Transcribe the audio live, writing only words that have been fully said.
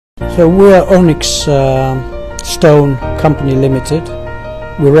So we're Onyx Stone Company Limited.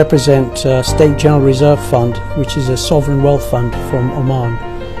 We represent State General Reserve Fund, which is a sovereign wealth fund from Oman.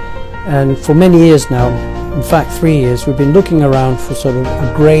 And for many years now, in fact 3 years, we've been looking around for sort of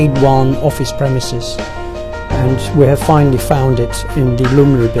a grade 1 office premises, and we have finally found it in the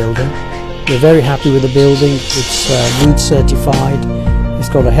Luminary building. We're very happy with the building. It's LEED certified, it's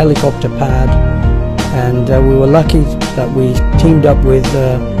got a helicopter pad, and we were lucky that we teamed up with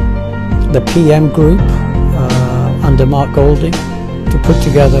the PM group under Mark Golding to put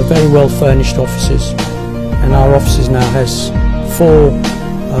together very well furnished offices. And our offices now has 4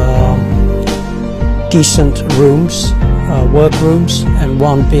 decent rooms, workrooms, and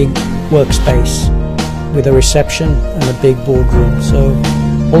 1 big workspace with a reception and a big boardroom. So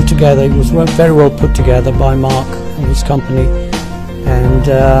altogether it was very well put together by Mark and his company, and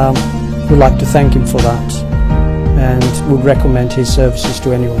we'd like to thank him for that, and would recommend his services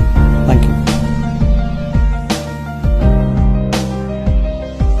to anyone. Thank you.